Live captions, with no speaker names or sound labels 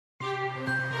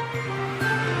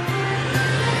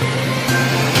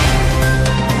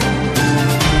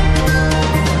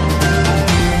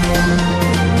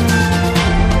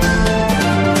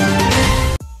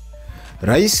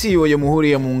Rais wa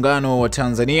Jamhuri ya Muungano wa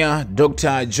Tanzania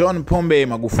Dr. John Pombe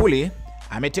Magufuli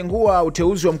ametengua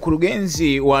uteuzi wa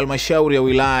mkurugenzi wa halmashauri ya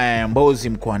wilaya ya Mbozi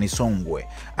mkoani Songwe,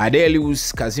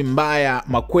 Adelius Kazimbaya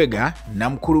Makwega, na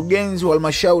mkurugenzi wa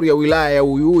halmashauri ya wilaya ya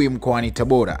Wawili mkoani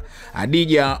Tabora,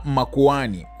 Adija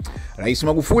Makuani. Rais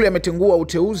Magufuli ametengua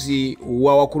uteuzi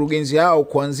wa wakurugenzi hao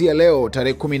kuanzia leo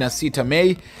tarehe 16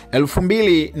 Mei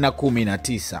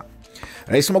 2019.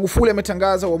 Rais Magufuli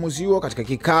ametangaza uamuzi huo katika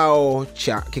kikao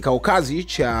kazi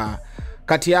cha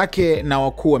kati yake na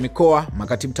wakuu wa mikoa,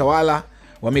 makatibu tawala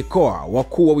wa mikoa,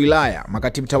 wakuu wa wilaya,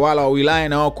 makatibu tawala wa wilaya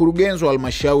na wakurugenzi wa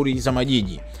halmashauri za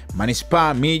majiji,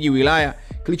 manispaa, miji, wilaya,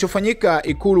 kilichofanyika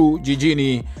Ikulu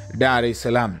jijini Dar es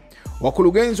Salaam.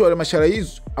 Wakurugenzi wa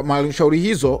halmashauri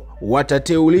hizo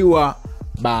watateuliwa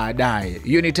baadaye.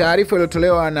 Hiyo ni taarifa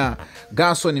iliyotolewa na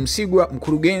Gaston Msigwa,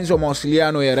 mkurugenzi wa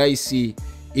mawasiliano ya Rais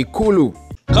Ikulu.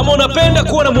 Kama unapenda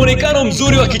kuwa na muonekano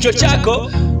mzuri wa kichwa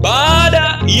chako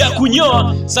baada ya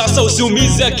kunyoa, sasa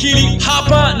usiumize akili.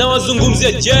 Hapa na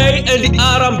wazungumzia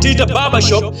J&R Mtita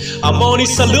Barbershop, ambao ni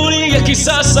saluni ya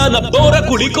kisasa na bora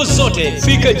kuliko zote.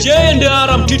 Fika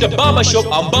J&R Mtita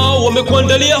Barbershop ambao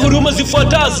wamekuandalia huduma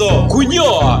zifuatazo: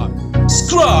 kunyoa,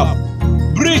 scrub,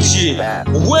 bleach,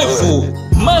 wefu,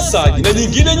 massage na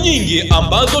nyingine nyingi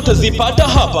ambazo utazipata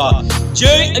hapa.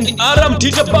 J&R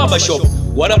Mtita Barbershop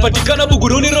wanapatikana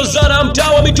Buguruni Rozana,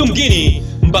 mtaa wa Mitungini,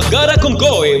 Mbagara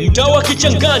Kongowe, mtaa wa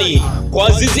Kichangani. Kwa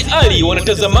Azizi Ali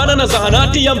wanatazamana na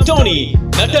zahanati ya Mtoni,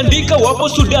 na Tandika wapo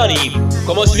Sudani.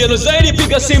 Kwa mawasiliano zaidi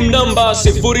piga simu namba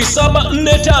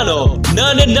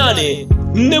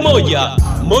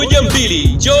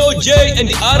 0745884112.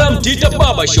 J&R Mtita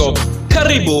Barbershop,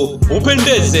 karibu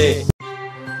upendeze.